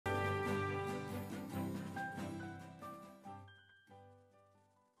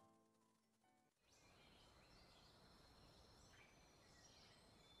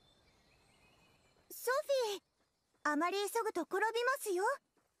ソフィー、あまり急ぐと転びますよ。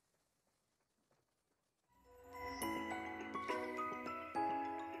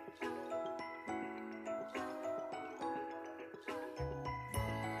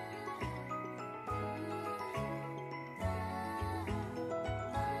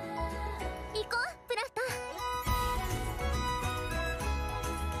行こう、プラフタ。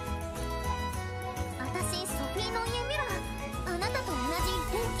私、ソフィーの家ミラー、あなたと同じ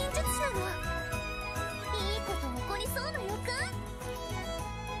錬金術師なの。いいこと起こりそうな予感。狙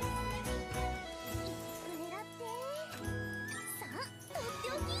って、さあ、とって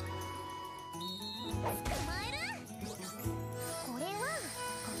おき。捕まえる。これは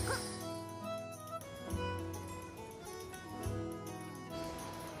ここ。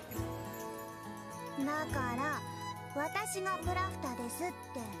だから私がプラフタですっ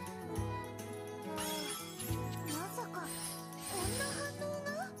て。まさかこんな反応が。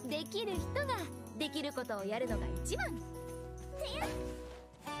できる人ができることをやるのが一番。てや、よし、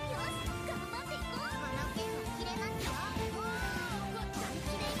頑張っていこう。この剣は切れますよ。本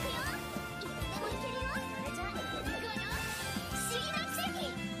気でいくよ。いつでもいけるよ。それじゃあいくわよ。不思議な奇跡。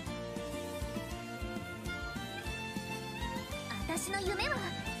私の夢は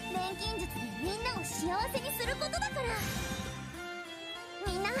錬金術でみんなを幸せにすることだから。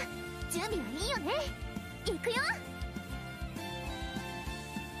みんな準備はいいよね。行くよ。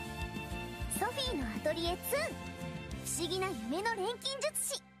ソフィーのアトリエ2、不思議な夢の錬金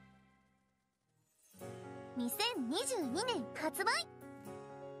術師、2022年発売。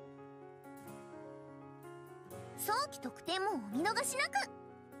早期特典もお見逃しなく。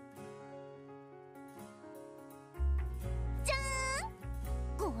じゃ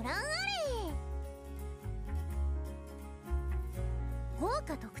ーん、ご覧あれ。豪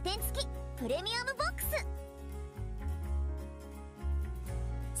華特典付きプレミアムボックス、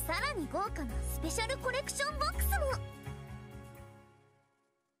さらに豪華なスペシャルコレクションボックスも。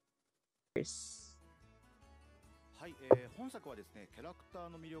はい、本作はですね、キャラクター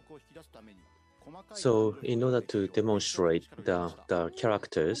の魅力を引き出すために。So, in order to demonstrate the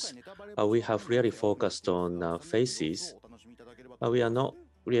characters, we have really focused on faces. We are not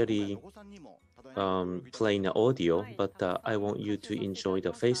really playing the audio, but I want you to enjoy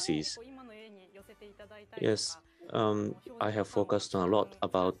the faces. Yes, I have focused on a lot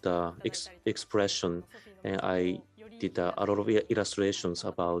about the expression, and I did a lot of illustrations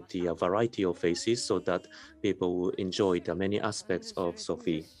about the variety of faces so that people will enjoy the many aspects of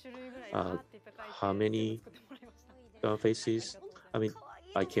Sophie. How many faces? I mean,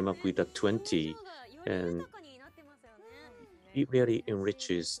 I came up with 20, and it really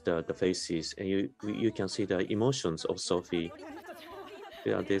enriches the faces, and you can see the emotions of Sophie.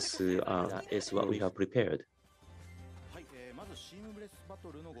 Yeah, this is what we have prepared.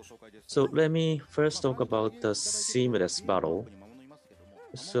 So let me first talk about the seamless battle.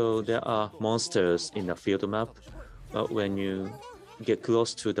 So there are monsters in the field map. When you get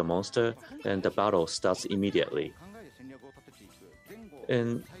close to the monster, and the battle starts immediately.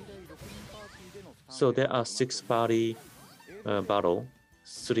 And so there are 6-party battle,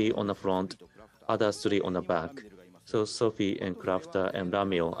 3 on the front, other 3 on the back. So Sophie and Crafter and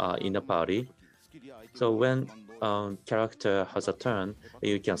Ramil are in the party. So when character has a turn,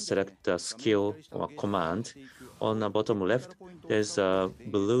 you can select the skill or command. On the bottom left, there's a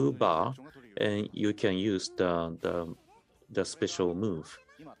blue bar, and you can use the special move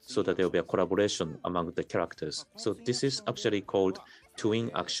so that there will be a collaboration among the characters. So this is actually called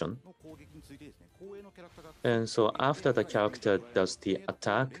twin action. And so after the character does the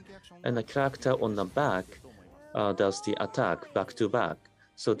attack, and the character on the back does the attack back to back.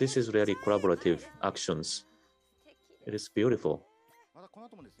 So this is really collaborative actions. It is beautiful.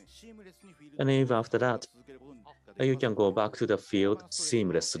 And even after that, you can go back to the field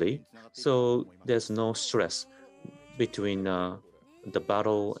seamlessly. So there's no stress between the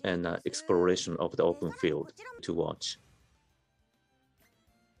battle and exploration of the open field to watch.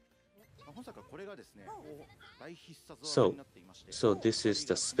 So this is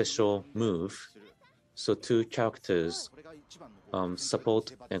the special move. So 2 characters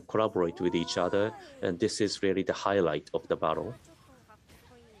support and collaborate with each other, and this is really the highlight of the battle.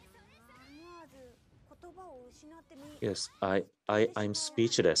 Yes, I'm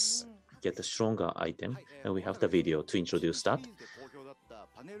speechless. Get a stronger item, and we have the video to introduce that.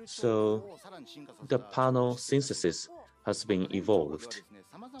 So the panel synthesis has been evolved.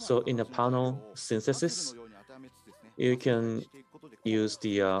 So in the panel synthesis, you can use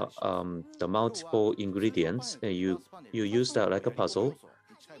the multiple ingredients, and you use that like a puzzle.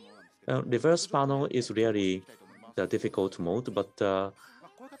 Reverse panel is really the difficult mode, but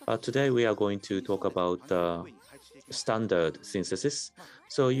Today we are going to talk about standard synthesis.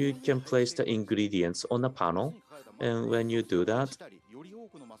 So you can place the ingredients on a panel, and when you do that,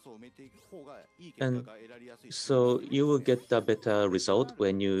 and so you will get a better result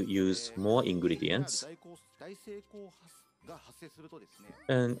when you use more ingredients.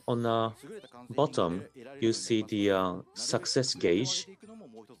 And on the bottom, you see the success gauge,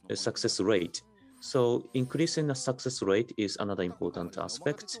 the success rate. So increasing the success rate is another important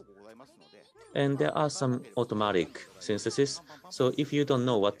aspect. And there are some automatic synthesis. So if you don't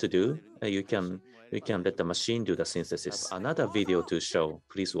know what to do, you can let the machine do the synthesis. Another video to show,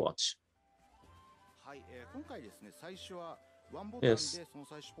 please watch. Yes,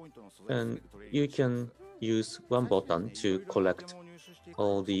 and you can use one button to collect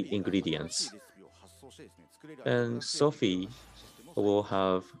all the ingredients. And Sophie will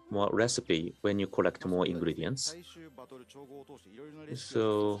have more recipe when you collect more ingredients.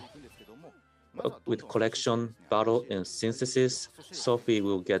 So with collection, battle, and synthesis, Sophie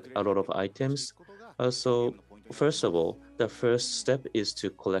will get a lot of items. So first of all, the first step is to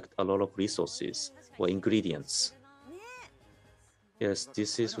collect a lot of resources or ingredients. Yes,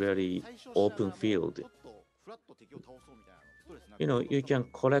 this is really open field. You know, you can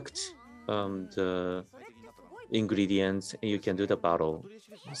collect the ingredients and you can do the battle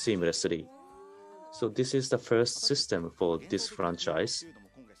seamlessly. So this is the first system for this franchise.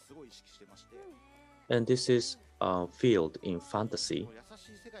 And this is a field in fantasy.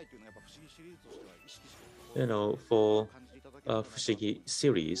 You know, for Fushigi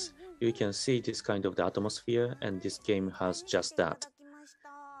series, you can see this kind of the atmosphere, and this game has just that.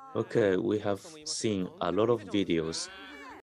 Okay, we have seen a lot of videos